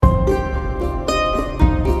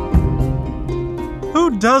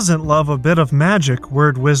Who doesn't love a bit of magic,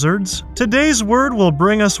 word wizards? Today's word will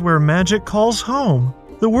bring us where magic calls home.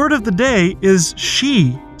 The word of the day is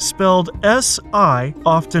she, spelled S-I,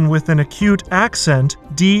 often with an acute accent,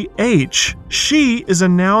 D-H. She is a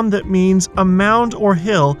noun that means a mound or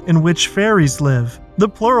hill in which fairies live. The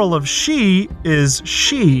plural of she is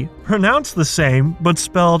she, pronounced the same, but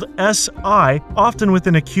spelled S-I, often with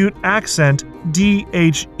an acute accent,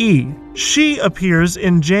 D-H-E. She appears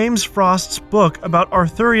in James Frost's book about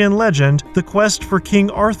Arthurian legend, The Quest for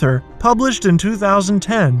King Arthur, published in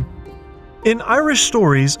 2010. In Irish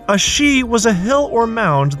stories, a she was a hill or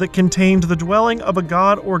mound that contained the dwelling of a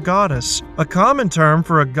god or goddess. A common term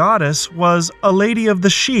for a goddess was a lady of the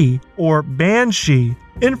she, or banshee.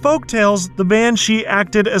 In folktales, the banshee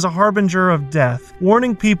acted as a harbinger of death,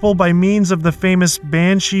 warning people by means of the famous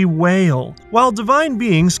banshee wail. While divine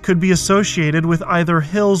beings could be associated with either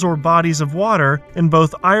hills or bodies of water, in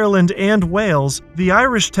both Ireland and Wales, the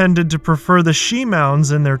Irish tended to prefer the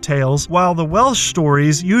she-mounds in their tales, while the Welsh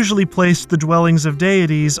stories usually placed the dwellings of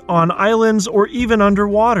deities on islands or even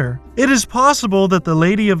underwater. It is possible that the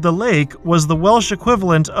Lady of the Lake was the Welsh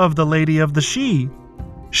equivalent of the Lady of the She.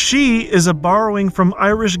 She is a borrowing from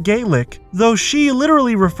Irish Gaelic. Though she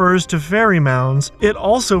literally refers to fairy mounds, it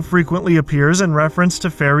also frequently appears in reference to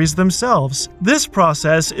fairies themselves. This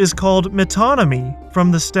process is called metonymy,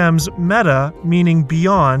 from the stems meta, meaning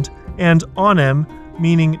beyond, and onym,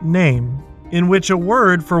 meaning name, in which a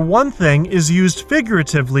word for one thing is used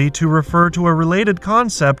figuratively to refer to a related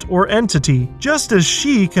concept or entity. Just as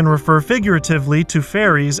she can refer figuratively to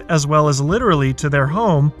fairies as well as literally to their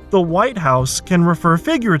home, the White House can refer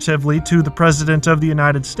figuratively to the President of the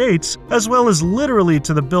United States as well as literally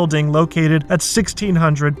to the building located at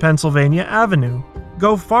 1600 Pennsylvania Avenue.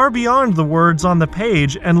 Go far beyond the words on the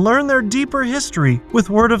page and learn their deeper history with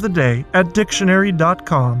Word of the Day at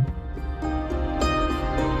dictionary.com.